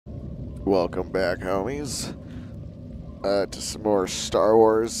Welcome back, homies, to some more Star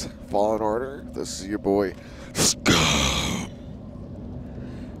Wars Fallen Order. This is your boy, Scum.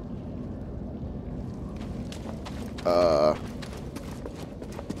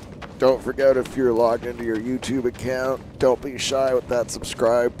 Don't forget, if you're logged into your YouTube account, don't be shy with that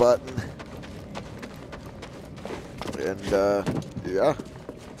subscribe button. And, yeah,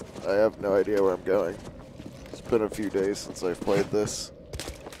 I have no idea where I'm going. It's been a few days since I've played this.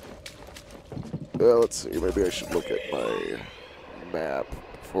 Let's see, maybe I should look at my map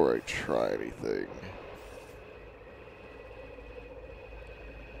before I try anything.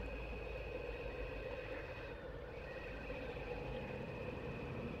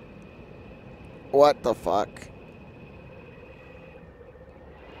 What the fuck?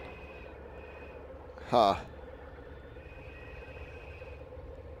 Huh.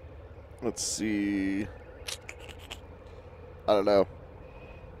 Let's see. I don't know.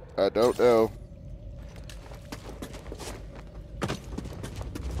 I don't know.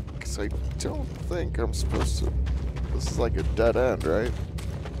 I don't think I'm supposed to. This is like a dead end, right?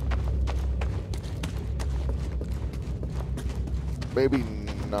 Maybe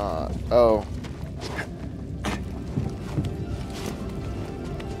not. Oh.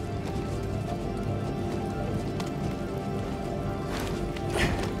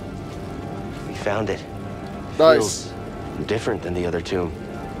 We found it. Nice. Feels different than the other tomb.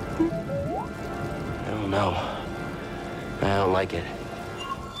 I don't know. I don't like it.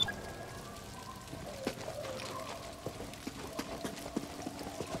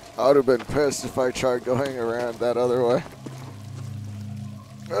 I would have been pissed if I tried going around that other way.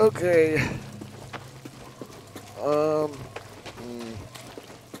 Okay.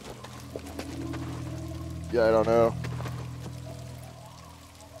 Yeah, I don't know.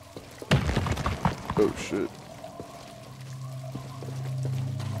 Oh, shit.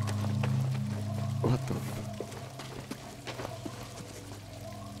 What the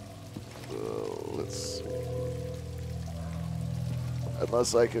let's see.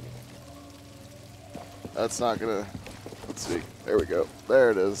 Unless I could... That's not gonna... Let's see. There we go.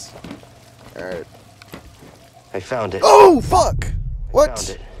 There it is. Alright. I found it. Oh, fuck! What? I found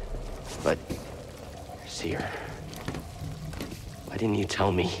it. But... see her. Why didn't you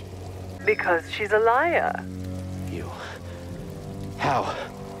tell me? Because she's a liar. You... How?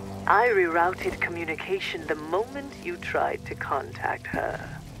 I rerouted communication the moment you tried to contact her.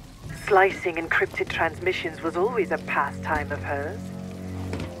 Slicing encrypted transmissions was always a pastime of hers.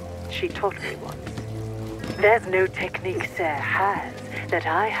 She taught me once. There's no technique Sarah has that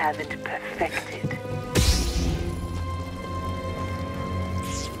I haven't perfected.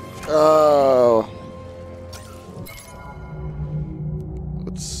 Oh.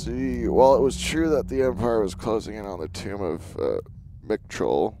 Let's see. While it was true that the Empire was closing in on the tomb of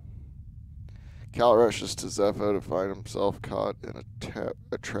Mictrol, Cal rushes to Zepho to find himself caught in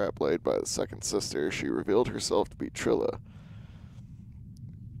a trap laid by the second sister. She revealed herself to be Trilla.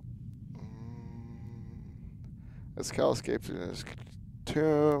 As Cal escaped in his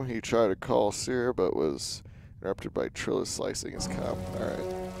tomb, he tried to call Seer, but was interrupted by Trilla slicing his comm. Alright.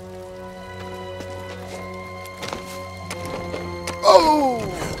 Oh!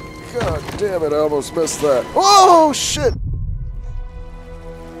 God damn it, I almost missed that. Oh, shit!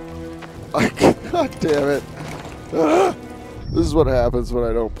 God damn it. This is what happens when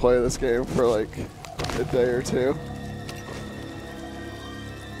I don't play this game for like a day or two.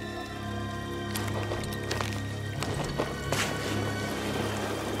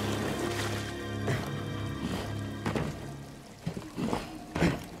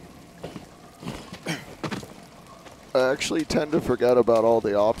 I actually tend to forget about all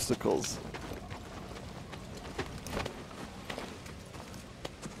the obstacles.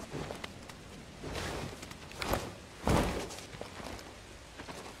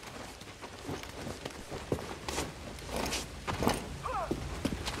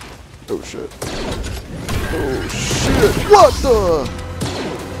 Oh shit. Oh shit! What the?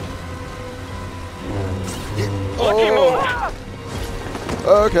 Oh.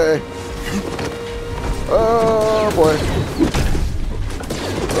 Okay. Oh boy.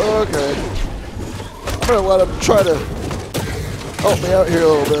 Okay. I'm gonna let him try to help me out here a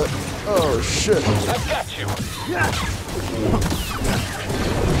little bit. Oh shit. I've got you.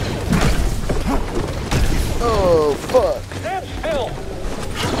 Oh fuck. Stand still.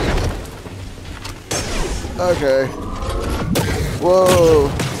 Okay. Whoa.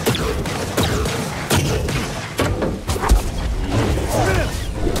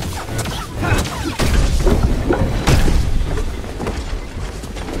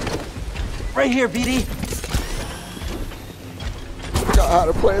 Right here, BD. Forgot how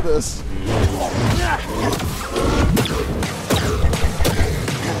to play this.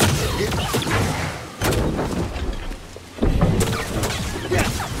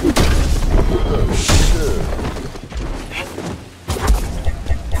 Oh, shit.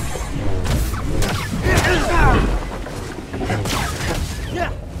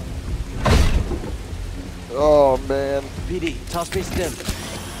 Oh, man. PD, tall space dim.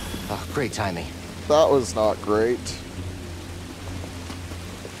 Oh, great timing. That was not great.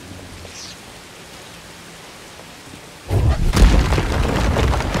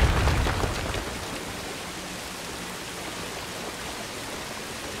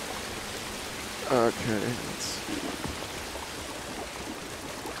 Okay, let's see.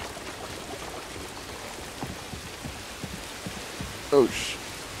 Oh,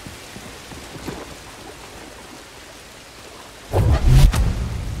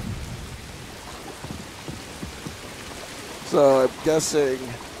 so I'm guessing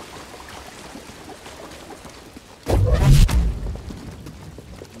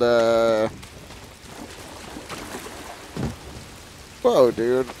the... Whoa,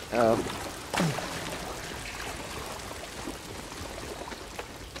 dude.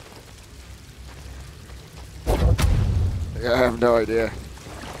 I have no idea.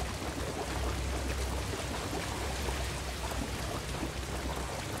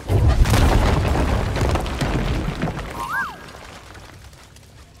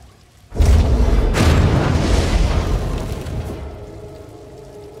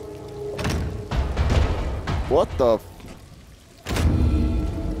 What the?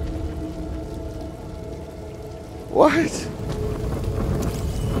 What?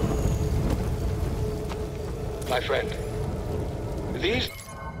 My friend, these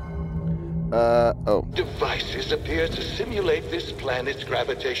oh. devices appear to simulate this planet's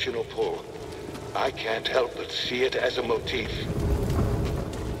gravitational pull. I can't help but see it as a motif.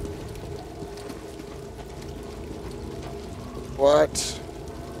 What?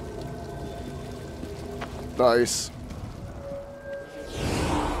 Nice.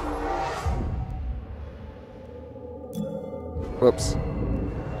 Whoops.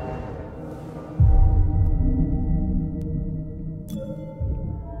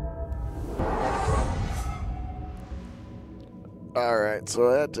 Alright,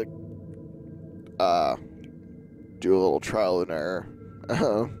 so I had to do a little trial and error.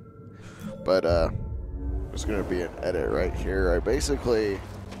 But there's gonna be an edit right here. I basically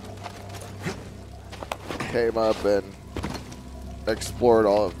came up and explored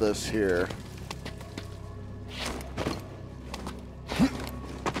all of this here.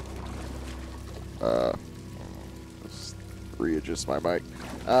 Let's readjust my mic.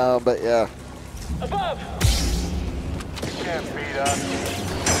 But yeah. Above! You can't beat us.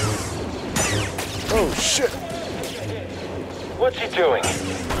 Oh shit! What's he doing?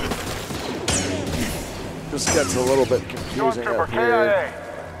 This gets a little bit confusing Stormtrooper up here, KIA.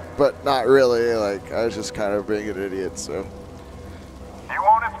 but not really. Like, I was just kind of being an idiot, so. He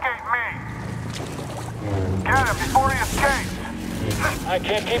won't escape me. Get him before he escapes. I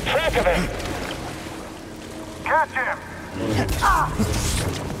can't keep track of him. Catch him.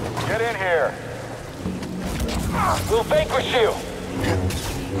 Get in here. We'll vanquish you.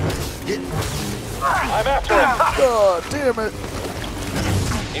 I'm after him. Oh, damn it!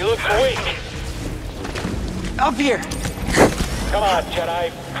 He looks weak. Up here! Come on,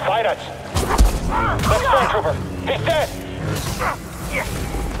 Jedi. Fight us. That's Stormtrooper. He's dead.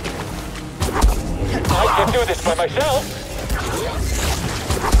 I can't do this by myself.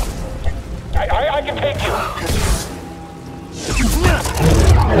 I can take you.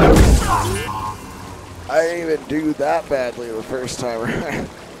 I didn't even do that badly the first time around.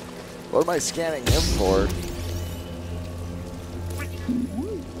 What am I scanning him for?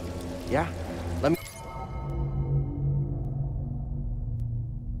 Yeah, let me...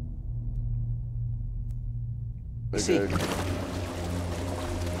 See. Okay.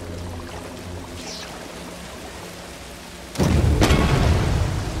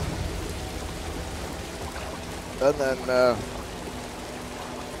 And then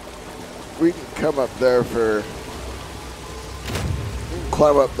we can come up there for, we can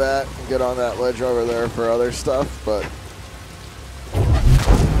climb up that and get on that ledge over there for other stuff, but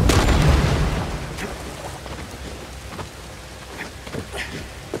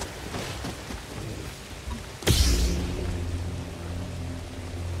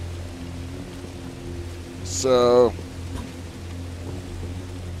so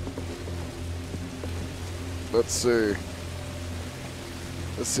let's see.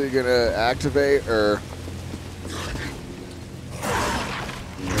 Is he gonna activate or?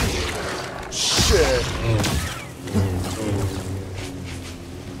 Shit.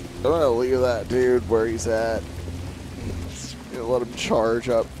 I'm gonna leave that dude where he's at. You know, let him charge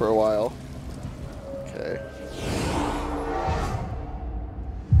up for a while. Okay.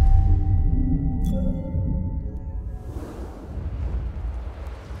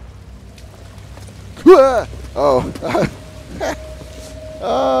 Oh.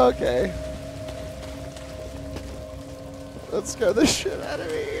 Oh, okay. That scared the shit out of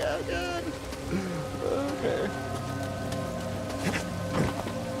me. Oh, God. Okay.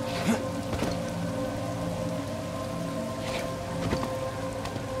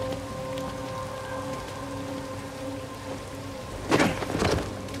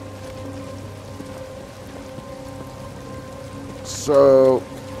 So...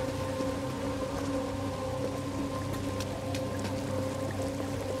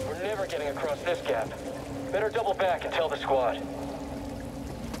 We're never getting across this gap. Better double back and tell the squad.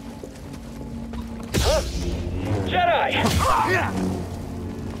 Huh? Jedi!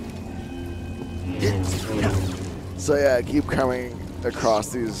 So yeah, I keep coming across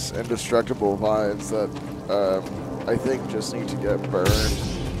these indestructible vines that I think just need to get burned.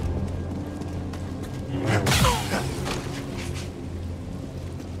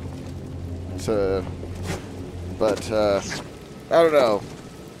 But I don't know.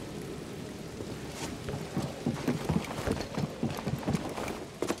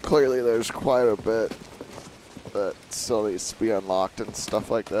 Clearly there's quite a bit that still needs to be unlocked and stuff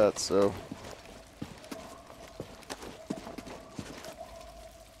like that, so...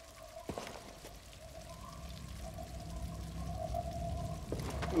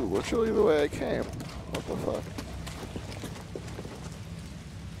 Ooh, literally the way I came. What the fuck?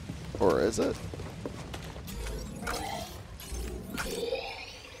 Or is it?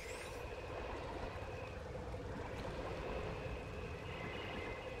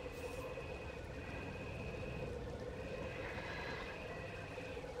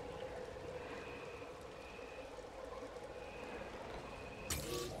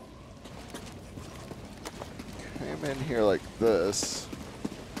 Came in here like this.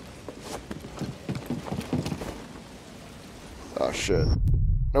 Oh shit.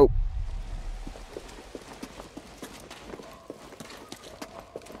 Nope.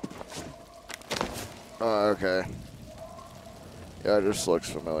 Oh, okay. Yeah, it just looks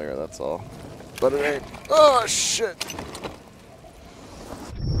familiar, that's all. But it ain't. Oh shit!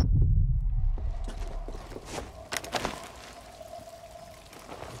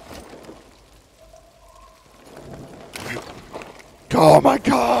 Oh my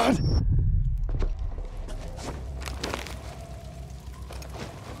god!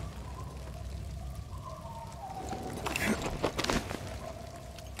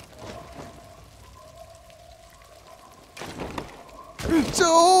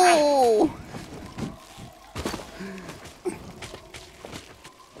 No!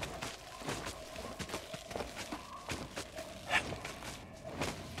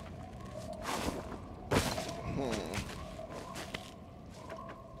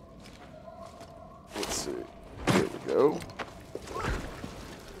 Let's see. Here we go.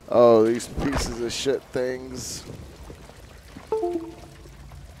 Oh, these pieces of shit things. The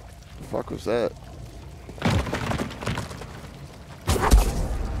fuck was that?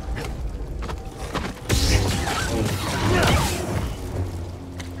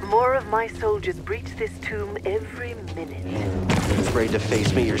 More of my soldiers breach this tomb every minute. Afraid to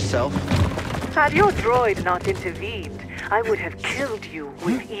face me yourself? Had your droid not intervened, I would have killed you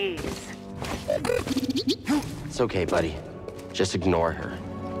with ease. It's okay, buddy. Just ignore her.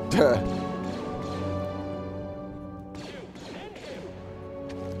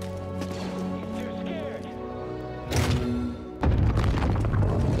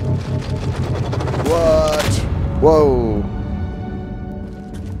 What? Whoa.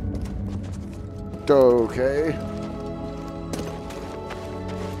 Okay. I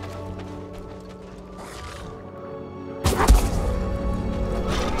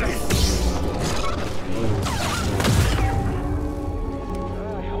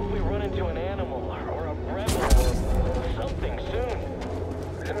hope we run into an animal or a rebel or something soon.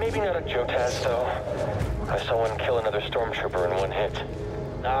 Maybe not a Jotaz, though. I saw one kill another stormtrooper in one hit.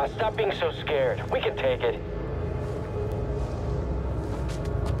 Stop being so scared. We can take it.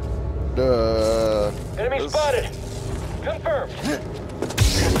 Enemy spotted. Confirmed.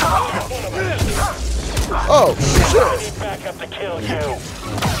 Oh, I shit. need backup to kill you.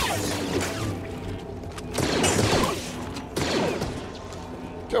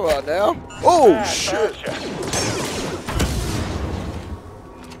 Come on now. Oh, shit. Gotcha.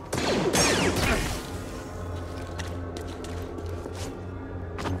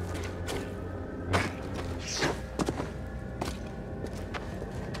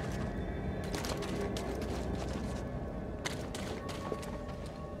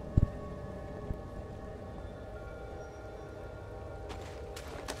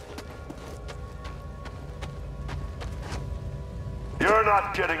 You're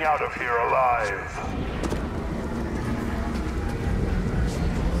not getting out of here alive.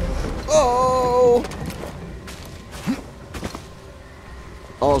 Oh!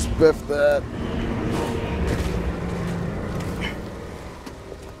 Almost biffed that.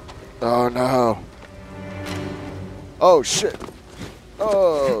 Oh no. Oh shit.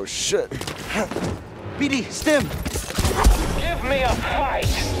 Oh shit. BD, stim! Give me a fight!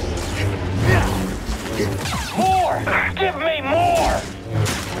 More! Give me more!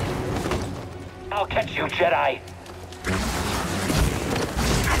 I'll catch you, Jedi!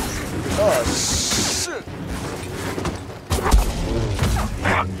 Oh shit.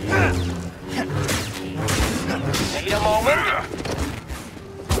 Need a moment?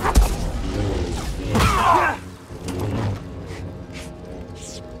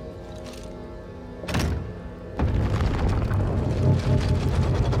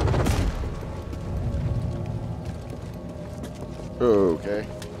 Okay.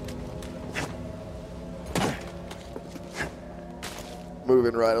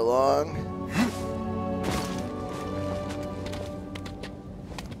 Moving right along.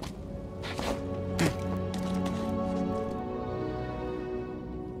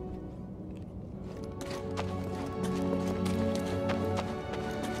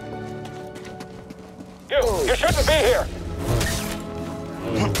 You shouldn't be here!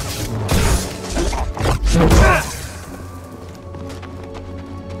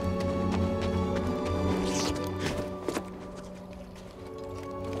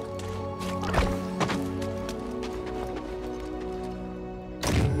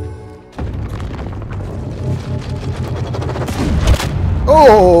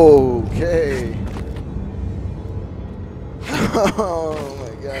 Okay. Oh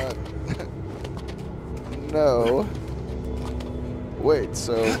my god. No. Wait,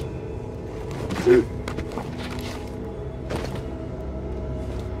 so...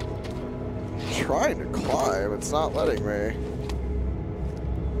 trying to climb, it's not letting me.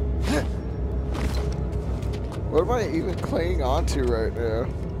 What am I even clinging onto right now?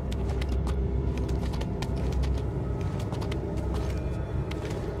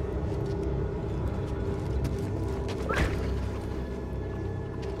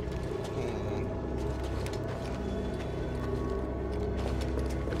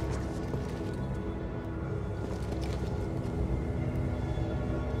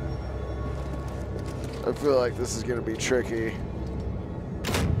 I feel like this is gonna be tricky.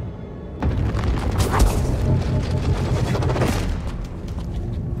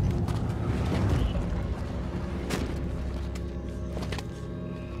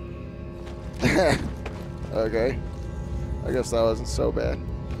 Okay. I guess that wasn't so bad.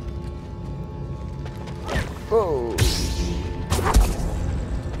 Whoa.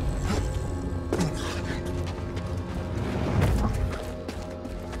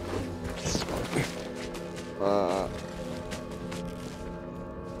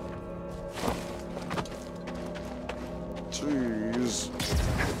 Jeez.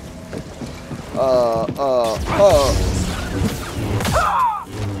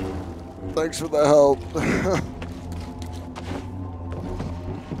 Thanks for the help.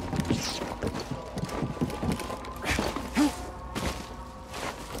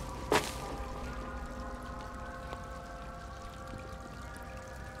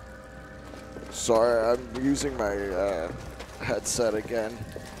 Sorry, I'm using my headset again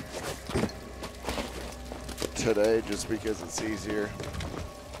today just because it's easier,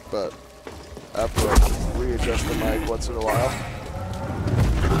 but I have to readjust the mic once in a while.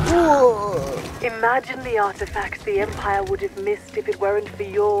 Whoa. Imagine the artifacts the Empire would have missed if it weren't for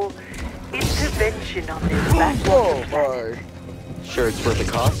your intervention on this backwater planet. Sure it's worth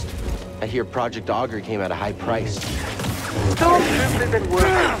the cost? I hear Project Augur came at a high price. Stormtroopers and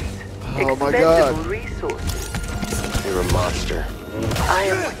workers. Oh my Expendable god. resources. You're a monster. I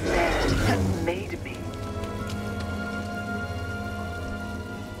am what Ned made me.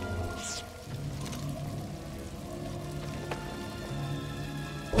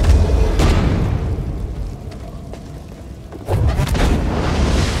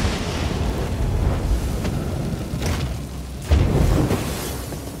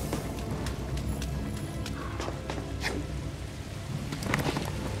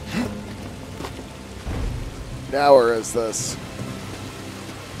 Now where is this?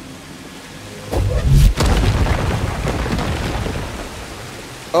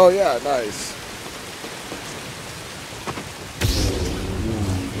 Oh yeah, nice.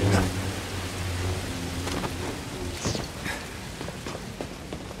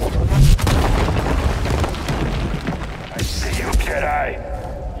 I see you, Jedi.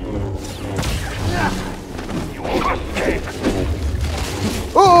 You won't escape.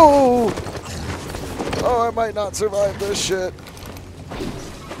 Oh! Oh, I might not survive this shit.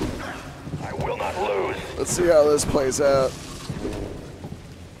 I will not lose. Let's see how this plays out.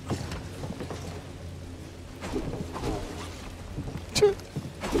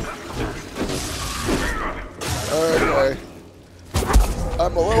 Okay.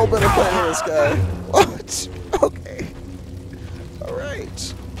 I'm a little bit afraid of this guy. What? Okay.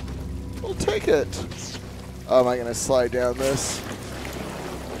 Alright. We'll take it. Oh, am I gonna slide down this?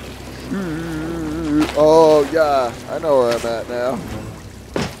 Oh, yeah. I know where I'm at now.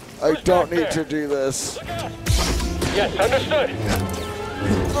 I don't need to do this. Yes, understood.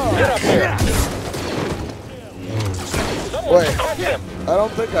 Get up here. Wait. I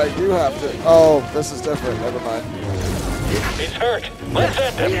don't think I do have to. Oh, this is different. Never mind. He's hurt. Let's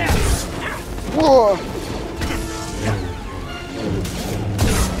end him. Whoa.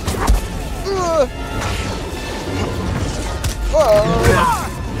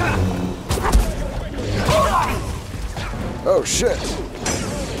 Oh shit.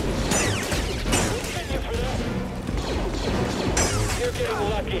 You're getting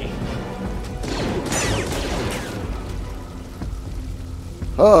lucky.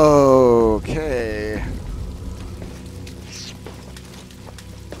 Okay.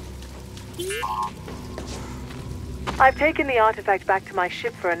 I've taken the artifact back to my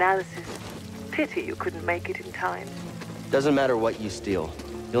ship for analysis. Pity you couldn't make it in time. Doesn't matter what you steal.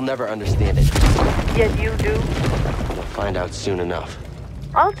 You'll never understand it. Yet you do. You'll find out soon enough.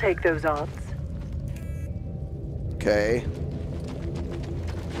 I'll take those odds. Okay.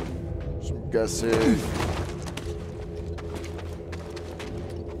 So I'm guessing.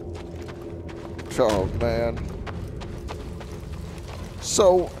 Oh man.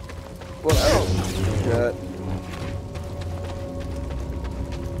 So, what I don't get.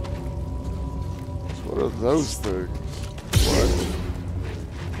 What are those things? What?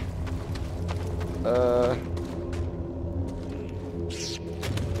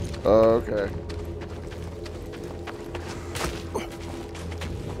 Okay.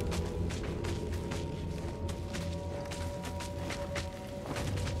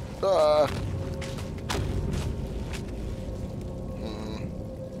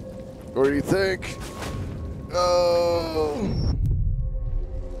 What do you think? Oh.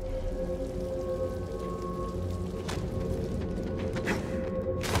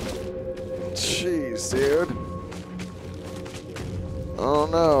 Jeez, dude. Oh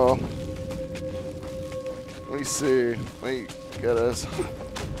no. Let me see. Let me get us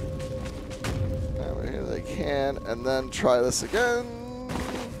over here they can, and then try this again.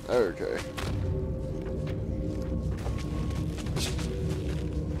 Okay.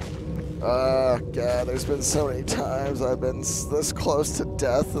 God, there's been so many times I've been this close to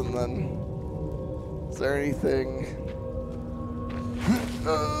death, and then is there anything?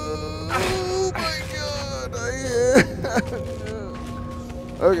 Oh my God!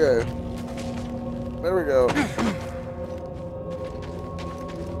 Okay, there we go.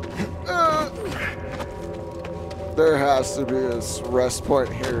 There has to be a rest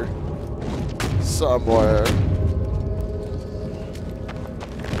point here somewhere.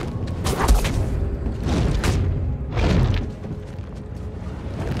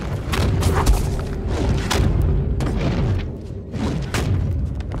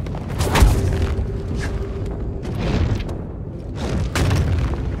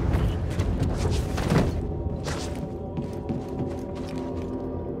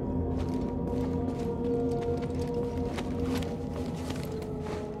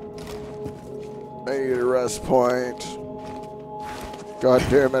 I need a rest point. God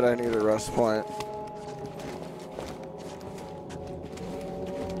damn it, I need a rest point.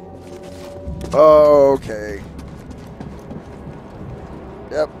 Okay.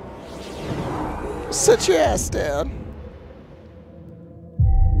 Yep. Sit your ass down.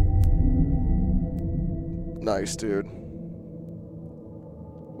 Nice, dude.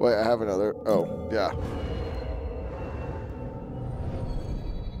 Wait, I have another. Oh, yeah.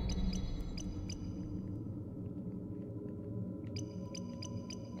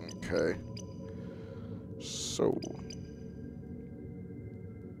 Okay. So.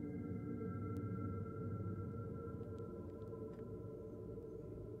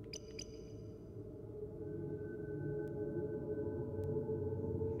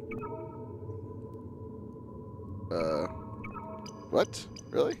 What?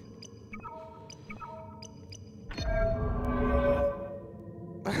 Really?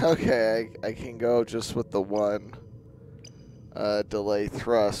 Okay, I can go just with the one. Delay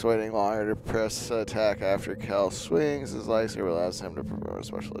thrust, waiting longer to press attack after Cal swings. His lightsaber allows him to perform a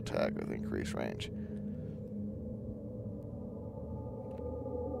special attack with increased range.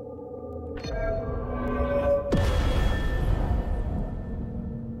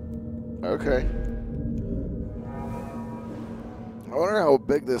 Okay. I wonder how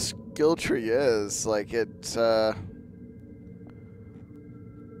big this skill tree is. Like, it,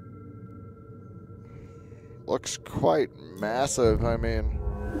 looks quite massive. I mean,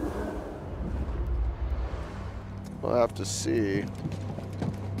 we'll have to see.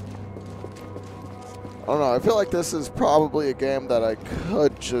 I don't know. I feel like this is probably a game that I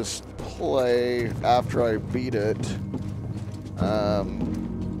could just play after I beat it.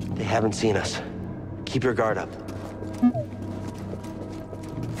 They haven't seen us. Keep your guard up.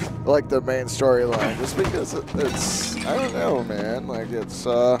 Like the main storyline, just because it's, I don't know, man. Like, it's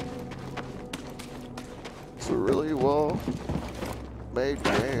a really well made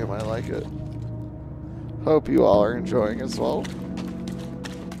game. I like it. Hope you all are enjoying as well.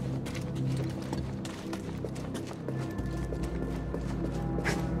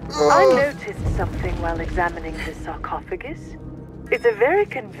 I noticed something while examining the sarcophagus. It's a very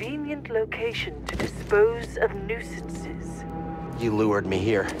convenient location to dispose of nuisances. You lured me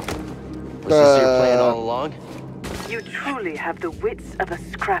here. Was this your plan all along? You truly have the wits of a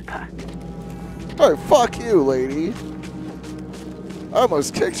scrapper. Oh, fuck you, lady. I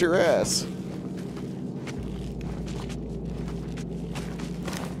almost kicked your ass.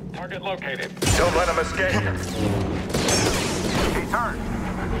 Target located. Don't let him escape. He turned.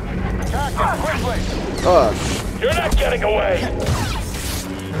 Attack him quickly! You're not getting away! He's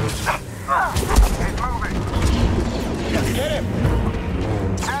moving. Get him!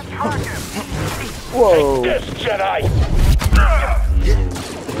 And track him. Whoa. This Jedi!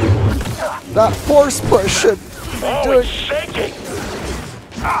 That force push should be Oh, doing. it's shaking!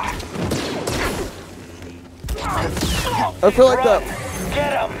 I feel like that.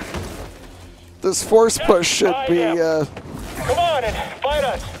 Get him! This force push should be. Come on and fight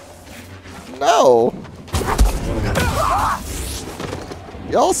us! No.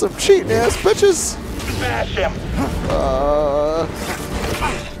 Y'all some cheating ass bitches. Smash him!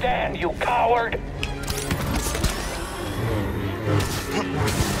 Stand, you coward!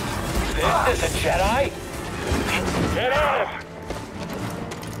 This is a Jedi? Get at him!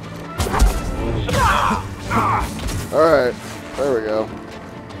 Alright, there we go.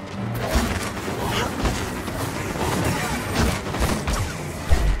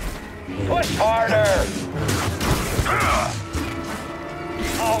 Push harder!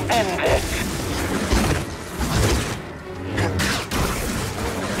 I'll end this!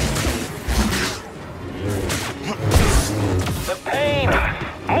 The pain!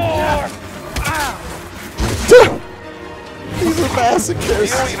 More! He's a Are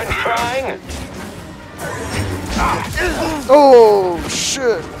masochist. you even trying? Oh,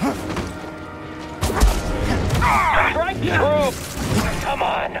 shit. Strike true! Come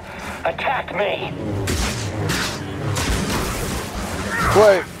on! Attack me!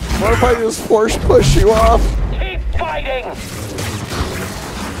 Wait, what if I just force push you off? Keep fighting!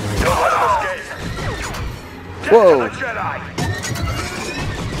 Don't let him escape. Get Whoa. to the Jedi.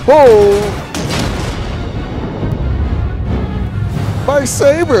 Whoa! My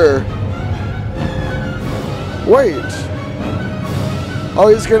saber! Wait. Oh,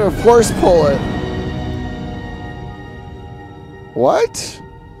 he's gonna force pull it. What?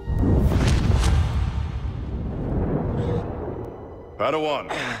 Padawan,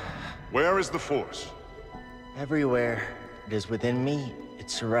 where is the Force? Everywhere it is within me,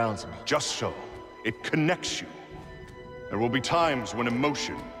 it surrounds me. Just so. It connects you. There will be times when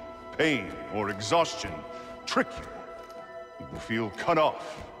emotion, pain, or exhaustion trick you. You will feel cut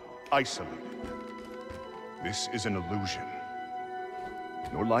off, isolated. This is an illusion.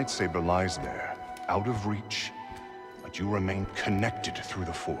 Your lightsaber lies there, out of reach, but you remain connected through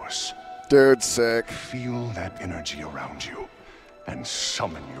the Force. Dude, sick. Feel that energy around you, and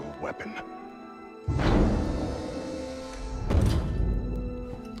summon your weapon.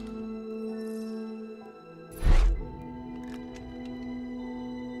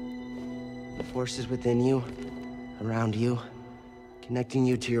 The Force is within you, around you, connecting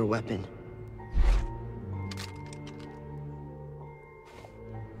you to your weapon.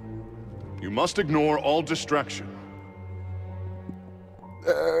 You must ignore all distraction.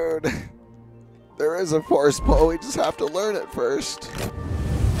 Dude. There is a force pull, we just have to learn it first.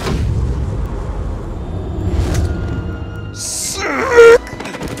 Sick!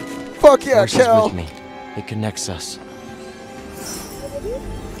 Fuck yeah, Force is Cal. with me. It connects us.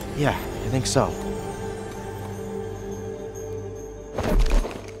 Yeah, I think so.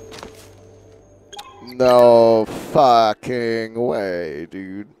 No fucking way,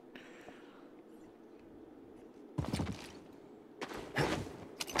 dude.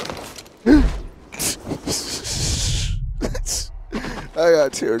 I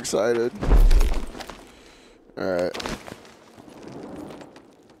got too excited. Alright.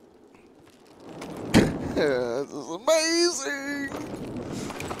 This is amazing!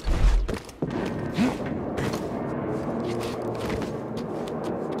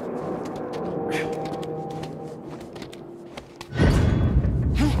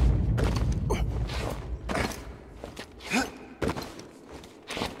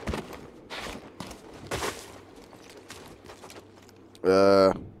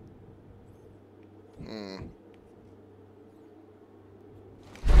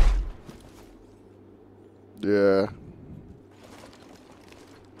 Yeah.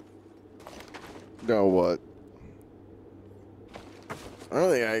 Know what? I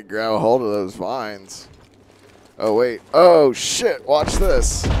don't think I can grab a hold of those vines. Oh, wait. Oh, shit. Watch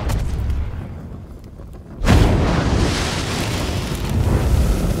this.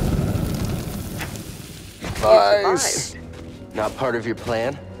 Nice. Not part of your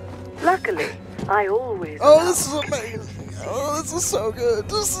plan? Luckily, I always. Oh, this is amazing. Oh, this is so good.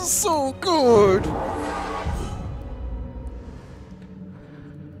 This is so good.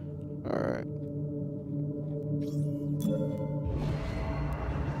 Alright.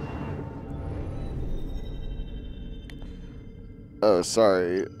 Oh,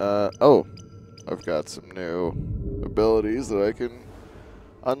 sorry. Oh. I've got some new abilities that I can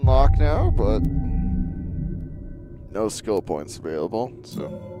unlock now, but no skill points available, so.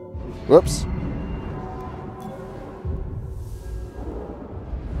 Whoops.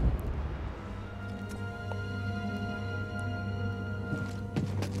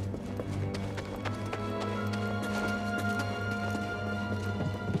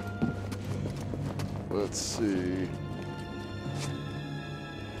 Let's see.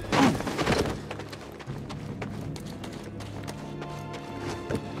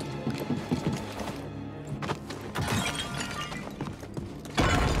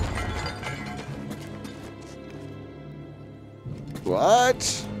 What?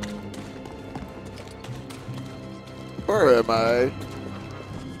 Where am I?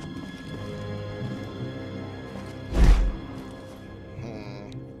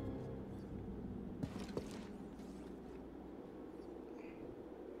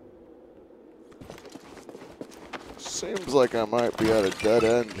 Seems like I might be at a dead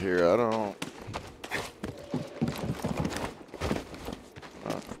end here. I don't.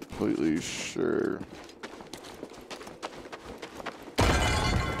 Not completely sure.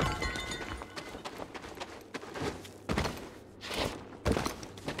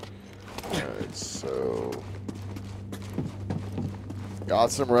 Alright, so. Got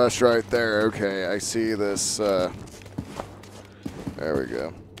some rush right there. Okay, I see this. There we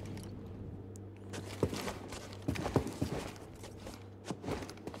go.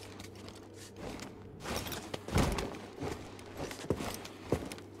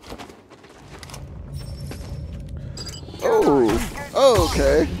 Oh,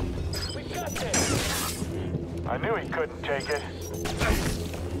 okay. I knew he couldn't take it.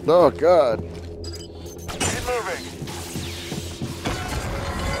 Oh, God. Keep moving.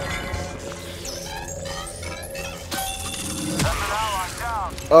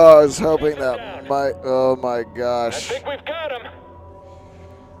 Oh, I was hoping that might. Oh my gosh. I think we've got him.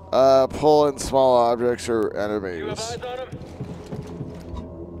 Pull in small objects or You have enemies.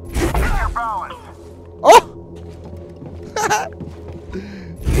 eyes on him? Oh!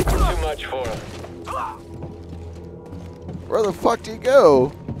 Too much for him. Where the fuck do you go?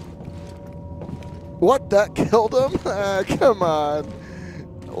 What? That killed him? Come on.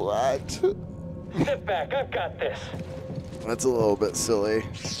 What? Step back. I've got this. That's a little bit silly.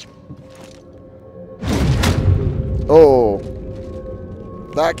 Oh.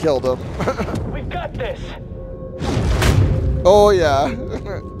 That killed him. We've got this. Oh, yeah.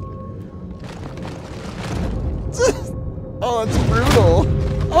 Oh, it's brutal.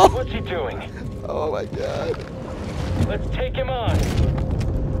 Oh. What's he doing? Oh, my God. Let's take him on.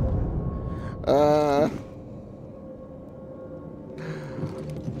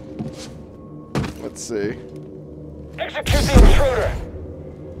 Let's see. Execute the intruder.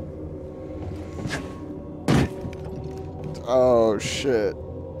 Oh, shit.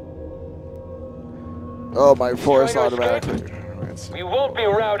 Oh, my force Trying to automatically. We won't be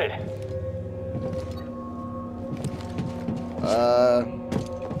routed.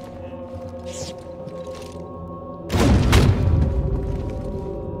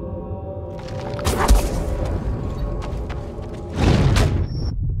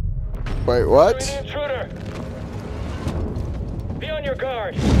 Wait, what? The intruder. Be on your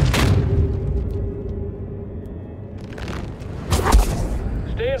guard.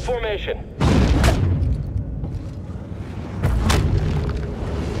 Stay in formation.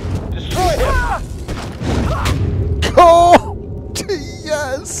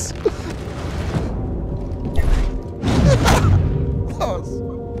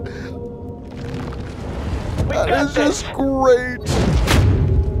 That is just great.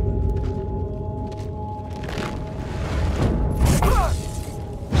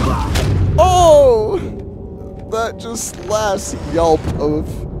 Oh! That just last yelp of...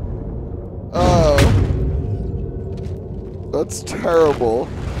 Oh. That's terrible.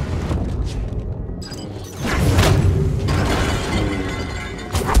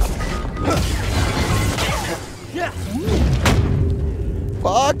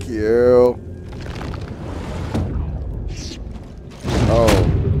 Fuck you. Oh.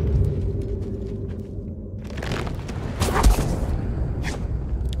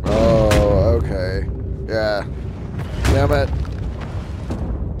 Oh, okay. Yeah. Damn it.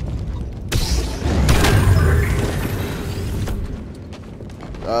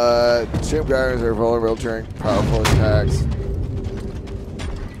 Tomb Guardians are vulnerable during powerful attacks.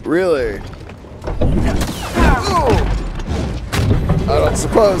 Really? I don't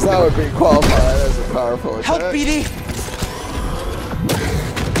suppose that would be qualified as a powerful attack. Help, BD!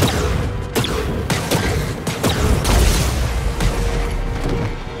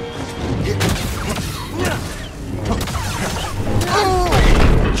 Oh,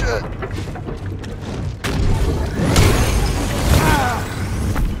 shit.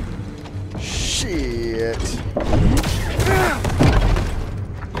 Shit.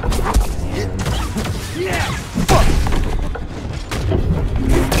 Fuck.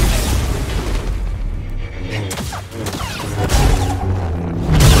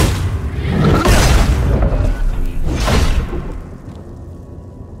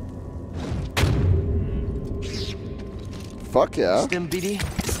 Fuck yeah. Stim, BD.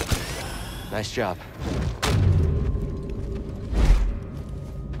 Nice job.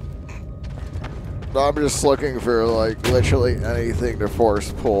 I'm just looking for, like, literally anything to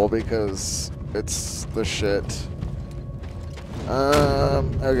force pull because it's the shit.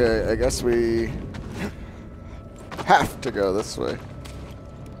 Okay, I guess we have to go this way.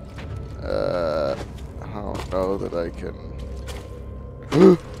 I don't know that I can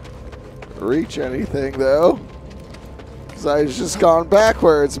reach anything, though. Because I've just gone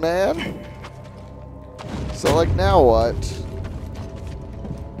backwards, man. So, like, now what?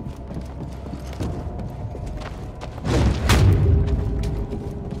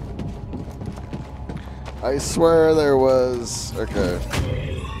 I swear there was... Okay.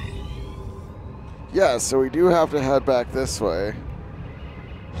 Yeah, so we do have to head back this way.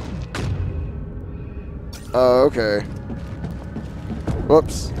 Oh, okay.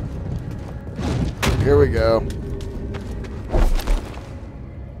 Whoops. Here we go.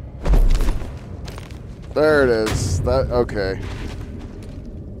 There it is. That okay.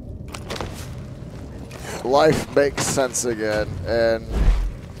 Life makes sense again, and...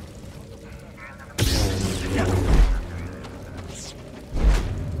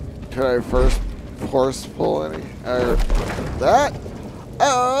 Can I first horse pull any? That?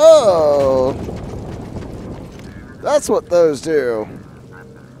 Oh! That's what those do.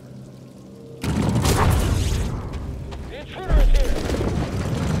 The intruder is here.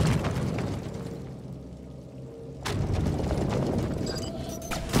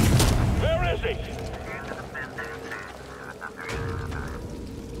 Where is he?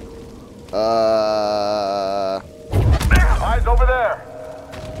 Eyes over there.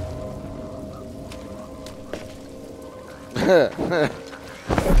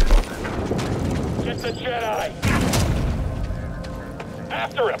 Get the Jedi!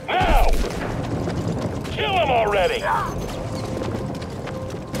 After him, now! Kill him already!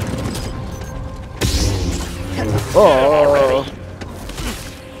 Oh!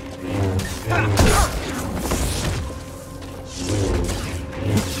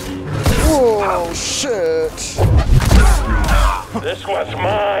 Oh, shit! This one's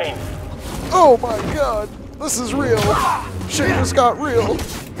mine! Oh my god! This is real! Shit just got real! Oh,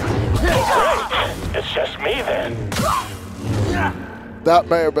 great! It's just me then. That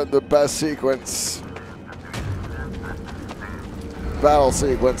may have been the best sequence, battle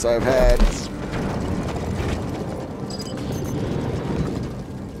sequence I've had.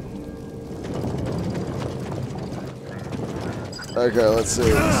 Okay, let's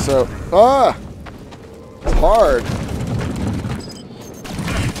see. So, it's hard.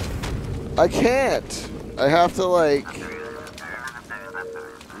 I can't. I have to, like,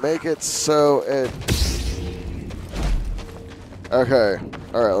 make it so it... Okay.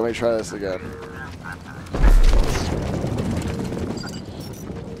 Alright, let me try this again.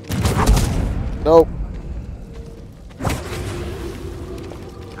 Nope.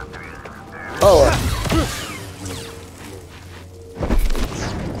 Oh.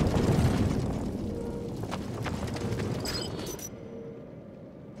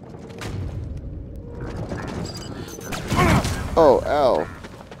 Oh, ow.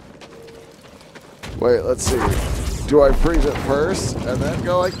 Wait, let's see. Do I freeze it first and then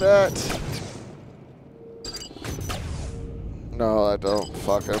go like that? No, that don't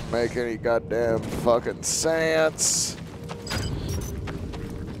fucking make any goddamn fucking sense.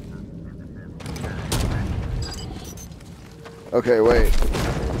 Okay, wait.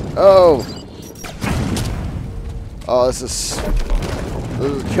 Oh! Oh, this is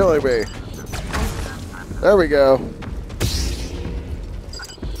killing me. There we go.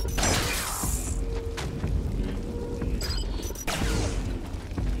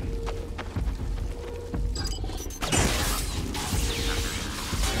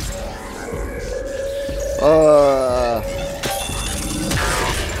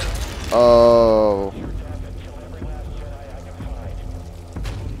 Oh.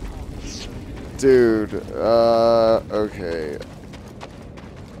 Dude, okay.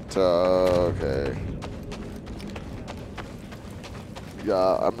 Okay.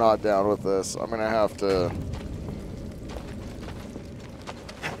 Yeah, I'm not down with this. I'm gonna have to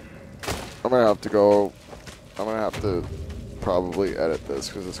go. I'm gonna have to probably edit this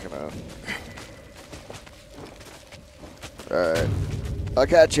because it's gonna. Alright. I'll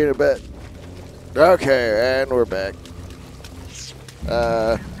catch you in a bit. Okay, and we're back.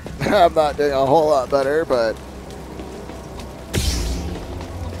 I'm not doing a whole lot better, but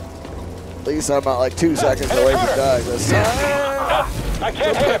at least I'm not like 2 seconds away from dying this time. I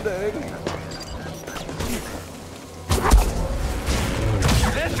can't hit him.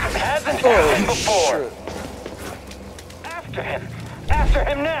 This hasn't happened before. Shit. After him. After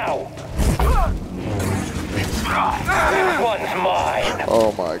him now. This one's mine.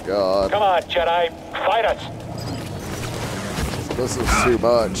 Oh my god. Come on, Jedi. Fight us. This is too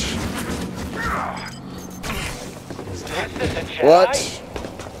much. Is this a Jedi? What?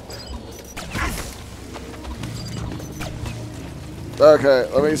 Okay,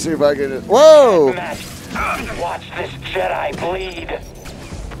 let me see if I can. Whoa! Watch this Jedi bleed.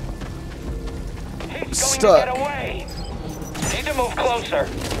 He's going Stuck. to get away. Need to move closer.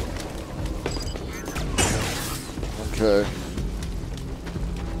 Okay.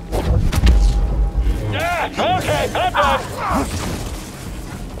 Yeah, okay, I'm done.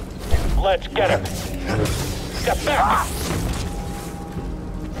 Let's get him. Step back.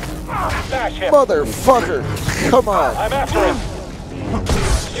 Smash him. Motherfucker! Come on! I'm after him.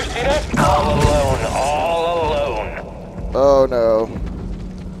 You see that? All alone, all alone. Oh no.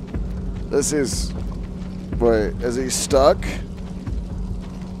 This is. Wait, is he stuck?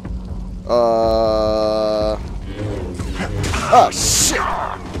 Oh shit! I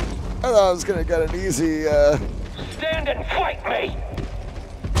thought I was gonna get an easy, Stand and fight me.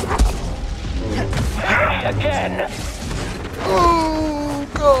 Again. Oh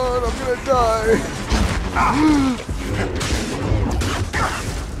god, I'm gonna die.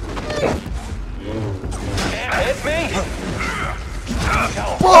 Can't hit me.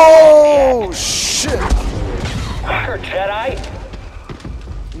 Oh shit! Fucker, Jedi.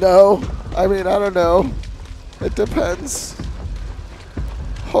 No, I mean I don't know. It depends.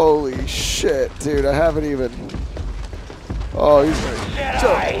 Holy shit, dude! I haven't even. Oh, he's gonna.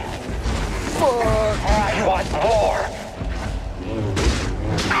 Jedi. Fuck! I want more.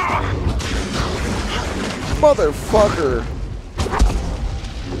 Motherfucker!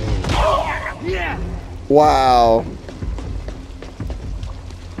 Wow.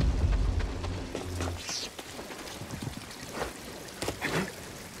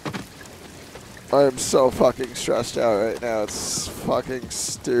 I am so fucking stressed out right now. It's fucking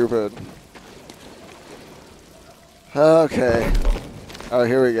stupid. Okay. Oh,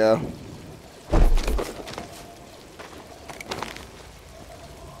 here we go.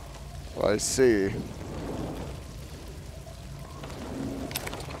 Well, I see.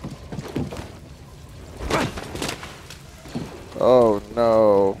 Oh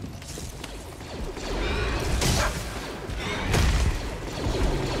no.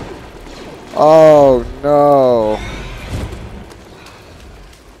 Oh no.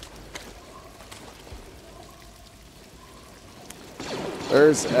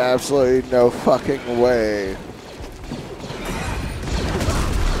 There's absolutely no fucking way.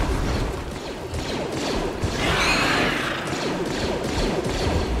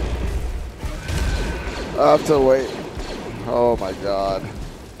 I have to wait. Oh my god.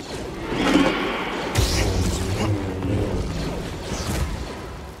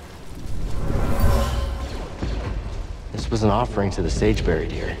 This was an offering to the sage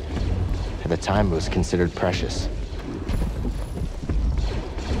buried here. At the time, it was considered precious.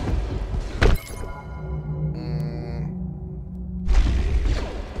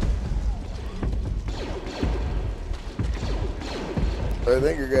 I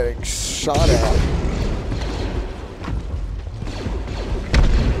think you're getting shot at.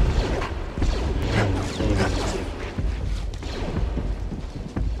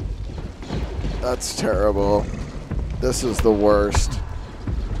 That's terrible. This is the worst.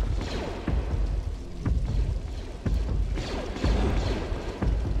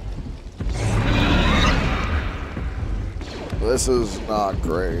 This is not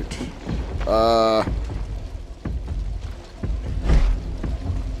great.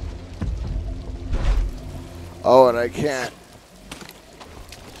 Oh, and I can't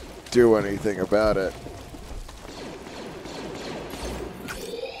do anything about it.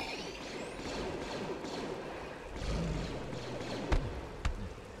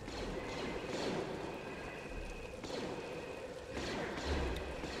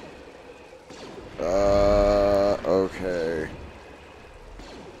 Okay.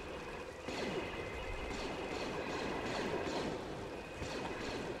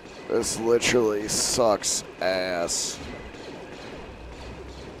 This literally sucks ass.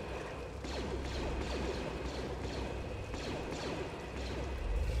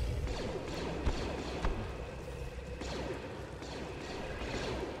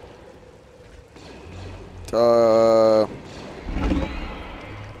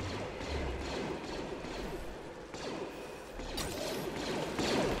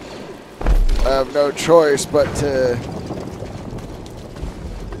 I have no choice but to...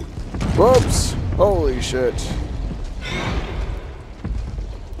 Whoops! Holy shit.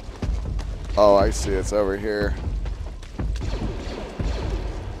 Oh, I see. It's over here.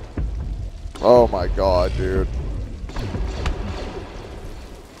 Oh my god, dude.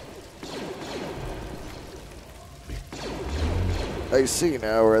 I see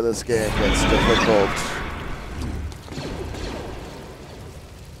now where this game gets difficult.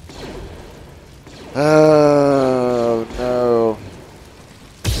 Oh, no.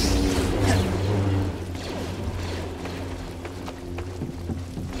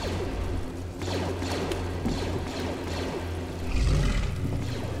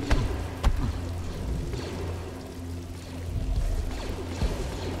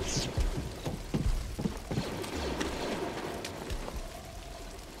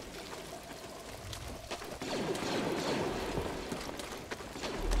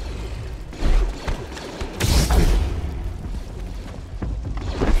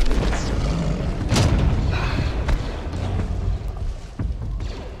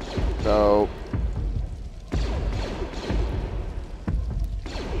 No.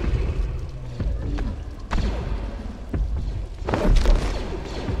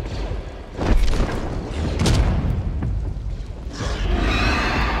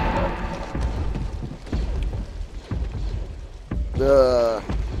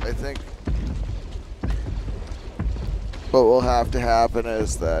 I think what will have to happen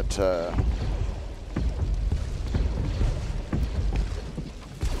is that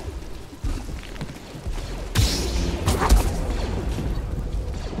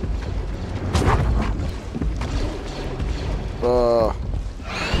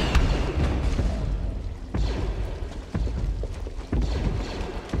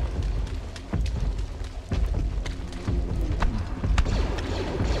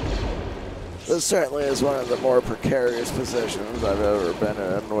this certainly is one of the more precarious positions I've ever been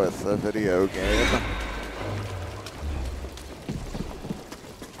in with a video game.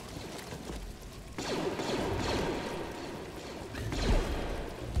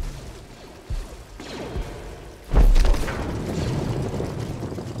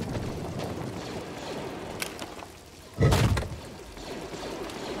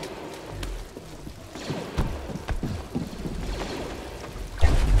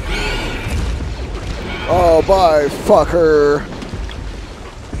 Oh, bye, fucker.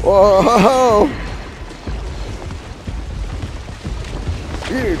 Whoa.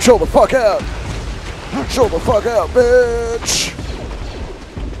 You need to chill the fuck out. Chill the fuck out, bitch.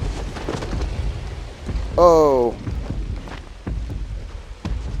 Oh.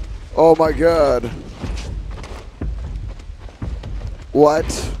 Oh my god.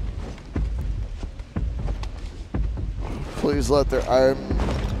 What? Please let there...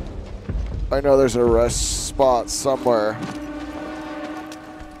 I know there's a rest spot somewhere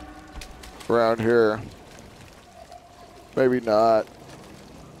around here. Maybe not.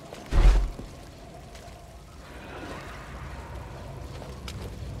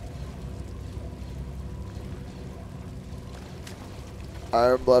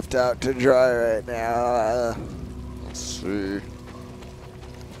 I'm left out to dry right now. Let's see.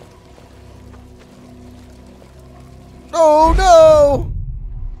 Oh no!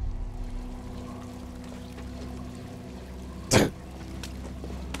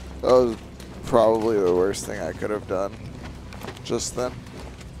 was probably the worst thing I could have done just then.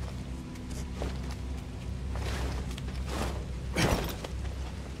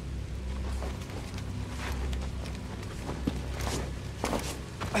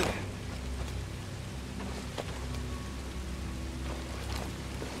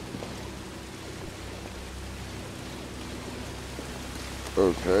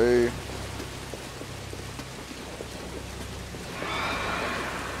 Okay.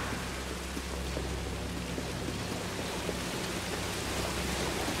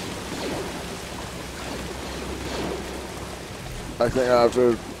 I think I have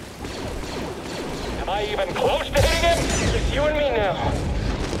to... Am I even close to hitting him? It's you and me now.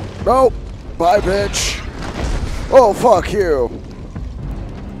 Nope. Bye, bitch. Oh, fuck you.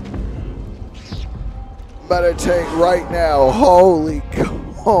 Meditate right now. Holy God.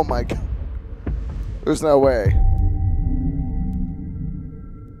 Oh my God. There's no way.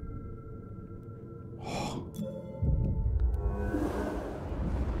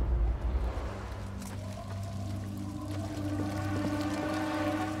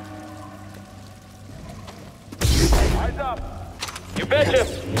 Eyes up. You betcha.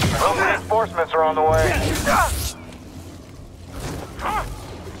 Those reinforcements are on the way.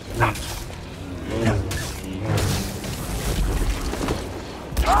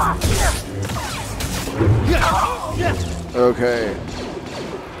 Okay.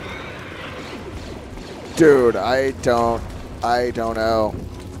 Dude, I don't know.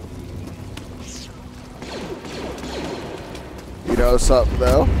 You know something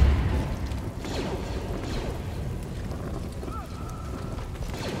though?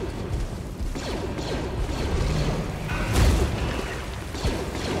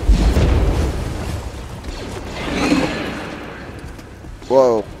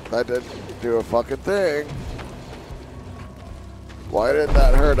 Whoa, that didn't do a fucking thing. Why didn't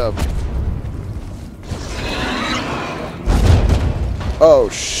that hurt him? Oh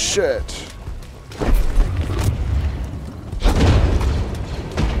shit.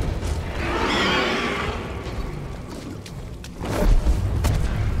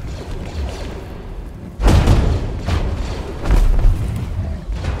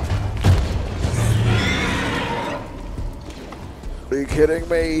 Are you kidding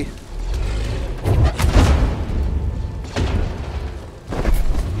me?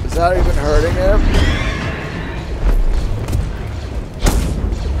 Is that even hurting him?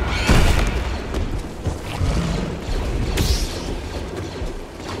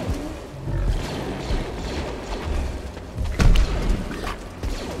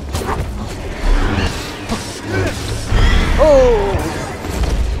 Oh!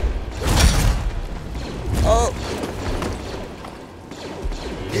 Oh!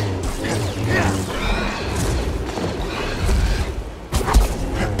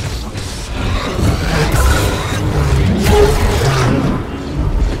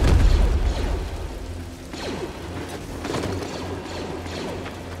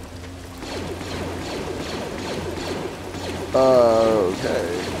 Okay.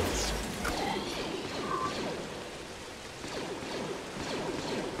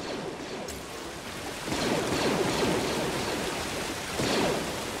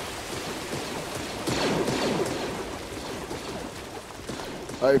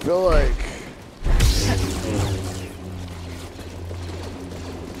 I feel like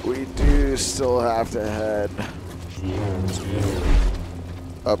we do still have to head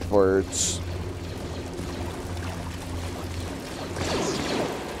upwards.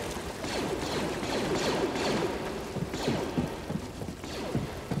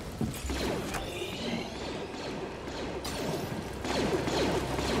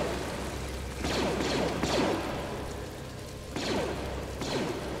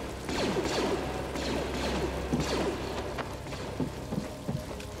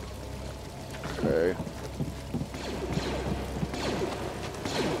 Okay.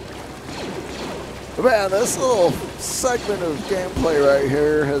 Man, this little segment of gameplay right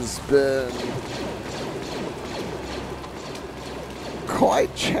here has been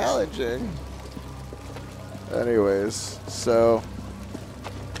quite challenging. Anyways, so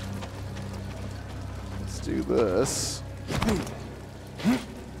let's do this.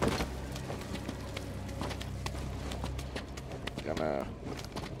 Gonna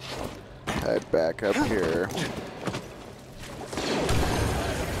head back up here.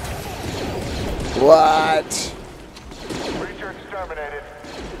 What? Creature exterminated.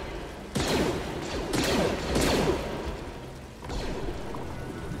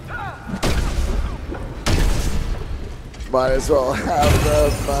 Might as well have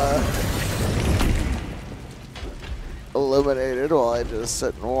them eliminated while I just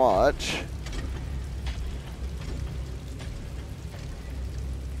sit and watch.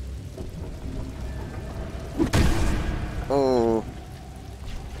 Oh.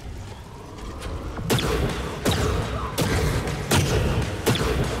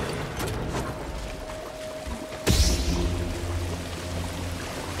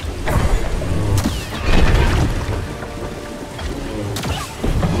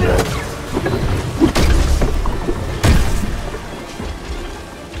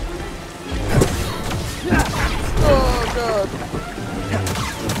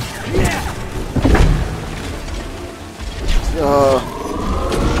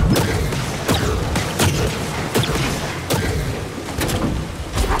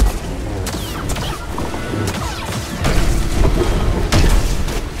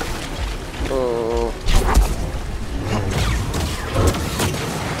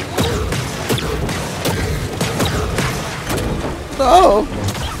 No!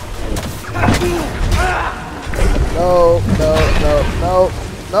 No, no, no, no,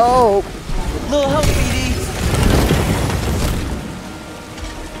 no! Little help, BD.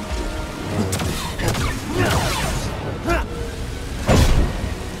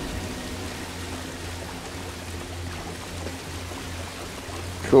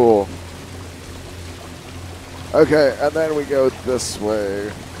 Cool. Okay, and then we go this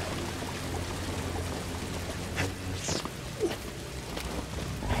way.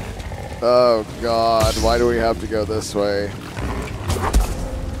 Oh god, why do we have to go this way?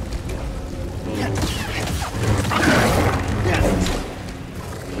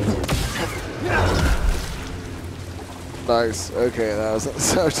 Nice. Okay, that was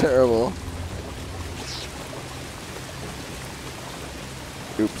so terrible.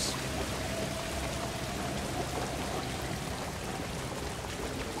 Oops.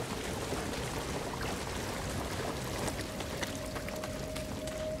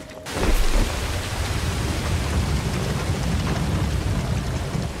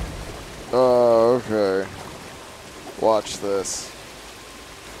 Oh, okay. Watch this.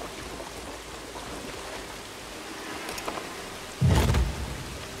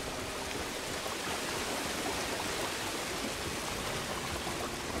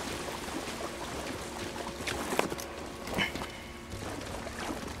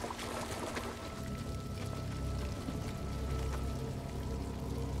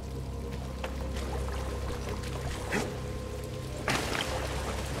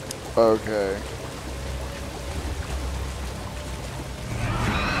 Okay.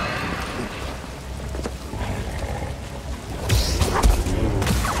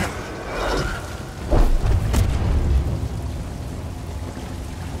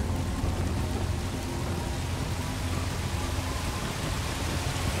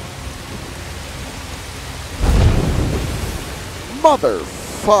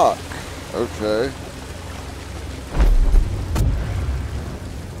 Motherfuck. Okay.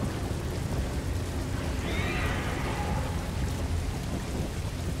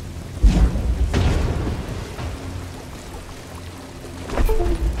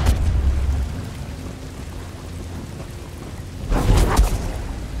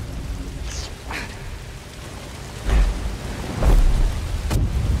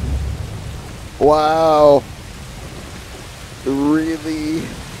 Wow. Really?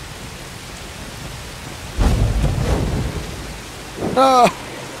 Ah.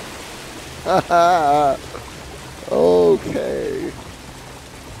 Okay.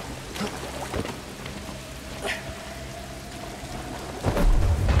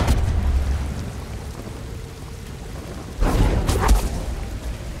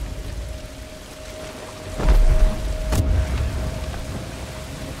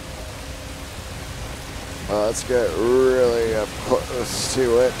 Let's get really close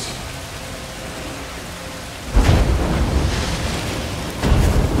to it.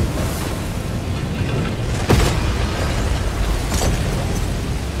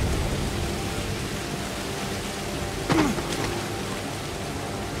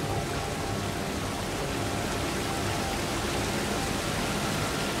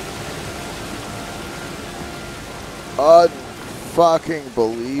 Unfucking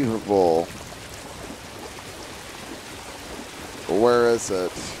believable. Where is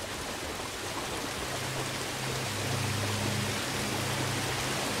it?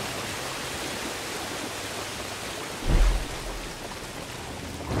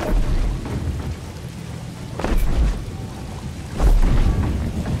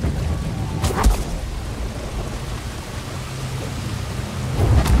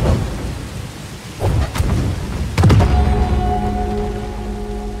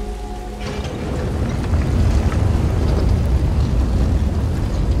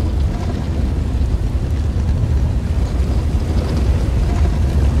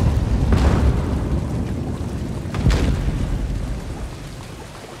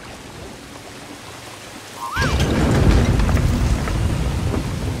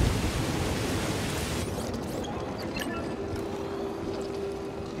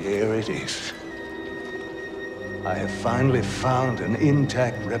 have finally found an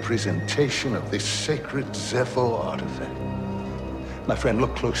intact representation of this sacred Zepho artifact. My friend,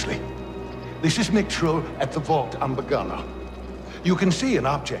 look closely. This is Mictrol at the Vault Ambagana. You can see an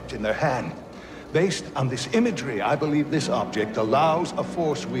object in their hand. Based on this imagery, I believe this object allows a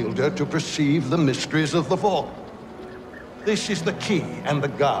Force wielder to perceive the mysteries of the Vault. This is the key and the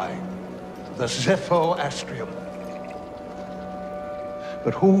guide, the Zepho Astrium.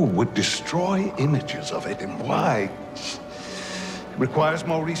 But who would destroy images of it, and why? It requires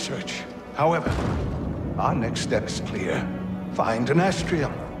more research. However, our next step is clear. Find an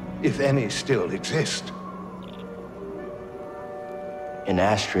Astrium, if any still exist. An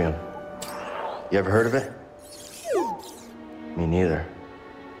Astrium. You ever heard of it? Me neither.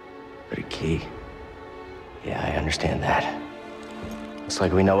 But a key. Yeah, I understand that. Looks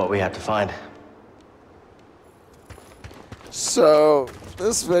like we know what we have to find. So,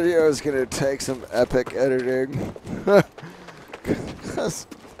 this video is going to take some epic editing. 'Cause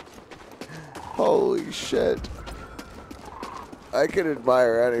holy shit. I could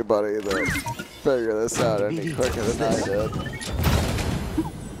admire anybody that figure this out any quicker than I did.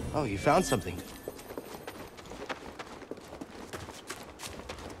 Oh, you found something.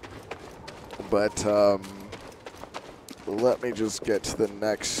 But, let me just get to the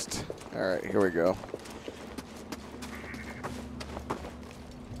next. Alright, here we go.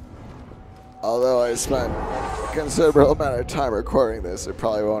 Although I spent a considerable amount of time recording this, it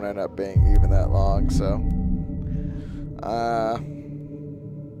probably won't end up being even that long, so.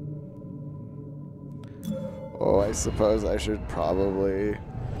 Oh, I suppose I should probably.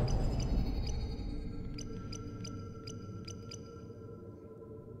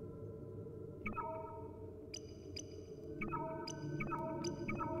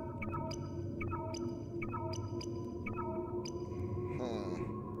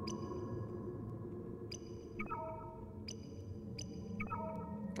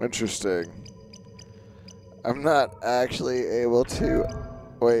 Interesting. I'm not actually able to.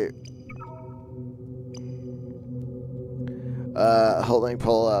 Wait. Holding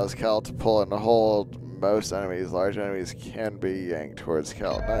pull allows Cal to pull and hold most enemies. Large enemies can be yanked towards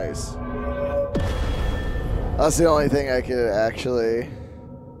Cal. Nice. That's the only thing I could actually.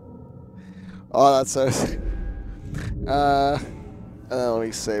 Oh, that's so. And then let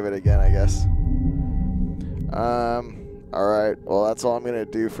me save it again, I guess. Alright, well that's all I'm going to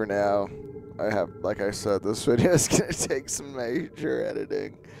do for now. Like I said, this video is going to take some major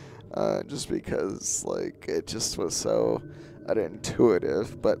editing. Just because, like, it just was so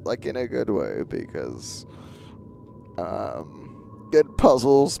unintuitive, but, like, in a good way, because, good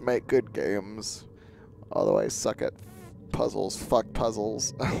puzzles make good games. Although I suck at puzzles. Fuck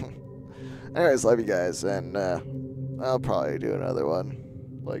puzzles. Anyways, love you guys, and, I'll probably do another one,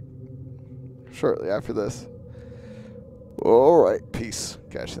 like, shortly after this. Alright, peace.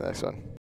 Catch you in the next one.